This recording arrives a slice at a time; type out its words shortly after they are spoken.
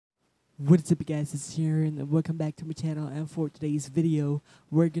What's up guys, it's Sharon and welcome back to my channel, and for today's video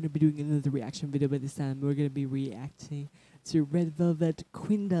we're gonna be doing another reaction video, but this time we're gonna be reacting to Red Velvet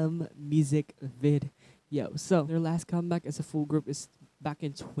Queendom music video. So their last comeback as a full group is back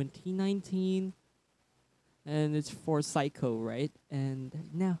in 2019 and it's for Psycho, right?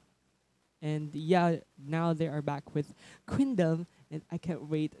 Now they are back with Queendom, and I can't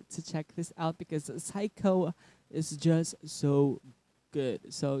wait to check this out because Psycho is just so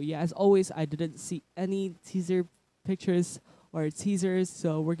good. So yeah, as always, I didn't see any teaser pictures or teasers,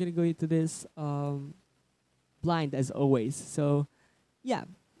 so we're gonna go into this blind as always. So yeah,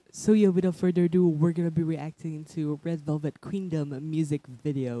 without further ado, we're gonna be reacting to Red Velvet Queendom music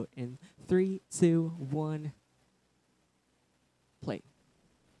video in 3, 2, 1, play.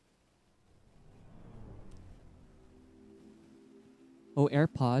 Oh,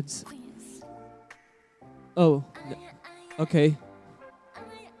 AirPods. Oh, okay.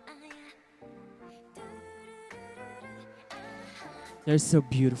 They're so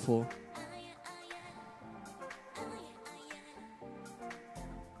beautiful.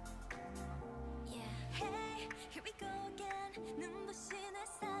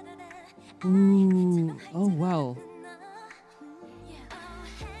 Ooh, oh wow.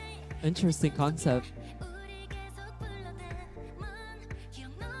 Interesting concept.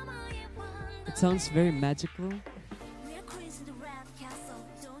 It sounds very magical.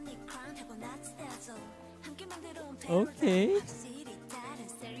 Okay.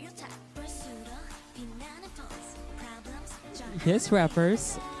 Yes,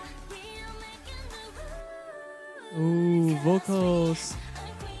 rappers. Ooh, vocals.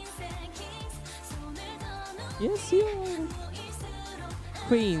 Yes, you.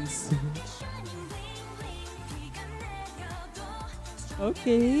 Queens.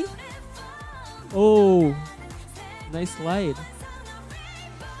 Okay. Oh, nice slide.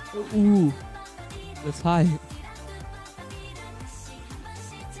 Ooh, that's high.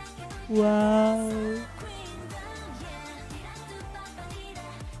 Wow.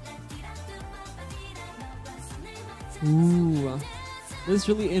 Ooh, this is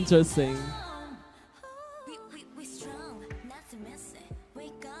really interesting.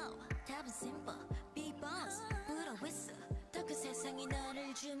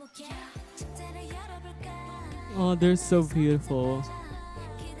 Oh, they're so beautiful.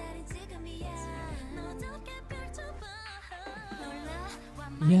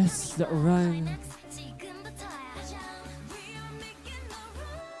 Yes, the run.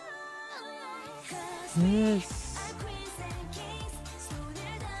 Yes.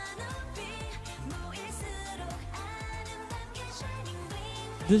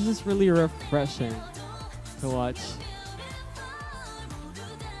 This is really refreshing to watch.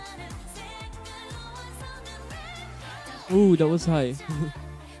 Ooh, that was high.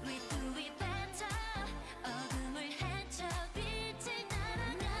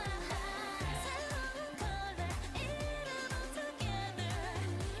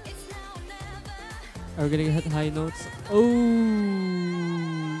 Are we gonna hit high notes? Oh!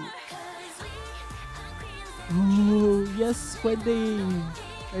 Oh, yes, Wendy!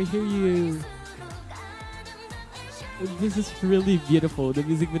 I hear you. This is really beautiful. The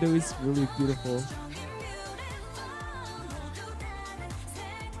music video is really beautiful.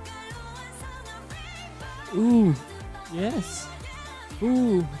 Ooh, yes.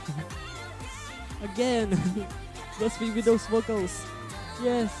 Ooh. Again. Let's be with those vocals.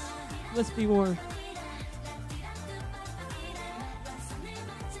 Yes. Let's be more.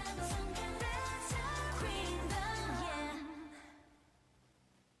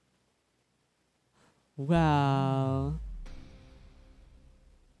 Wow.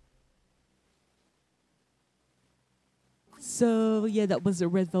 So yeah, that was the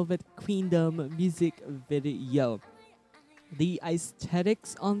Red Velvet Queendom music video. The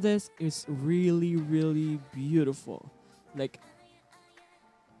aesthetics on this is really, really beautiful. Like,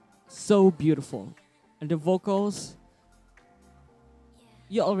 so beautiful. And the vocals,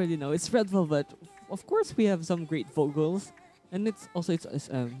 you already know, it's Red Velvet. Of course we have some great vocals. And it's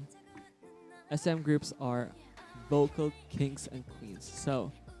SM. SM groups are vocal kings and queens.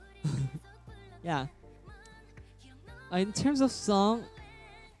 So, yeah. In terms of song,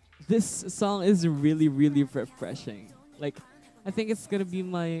 this song is really, really refreshing. Like, I think it's gonna be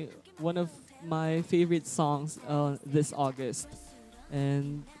one of my favorite songs this August.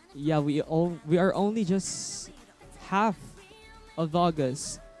 And yeah, we are only just half of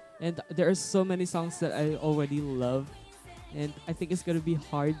August, and there are so many songs that I already love, and I think it's gonna be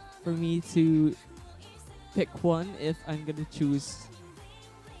hard for me to pick one if I'm gonna choose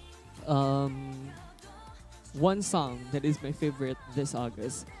one song that is my favorite this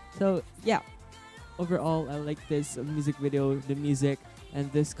August. So yeah, overall I like this music video, the music,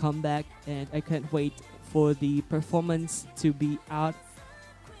 and this comeback, and I can't wait for the performance to be out.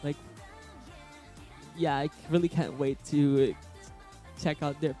 Like, yeah, I really can't wait to check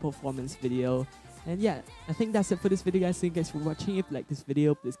out their performance video. And yeah, I think that's it for this video, guys. Thank you guys for watching. If you like this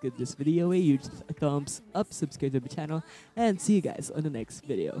video, please give this video a huge thumbs up, subscribe to the channel, and see you guys on the next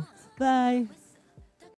video. Bye!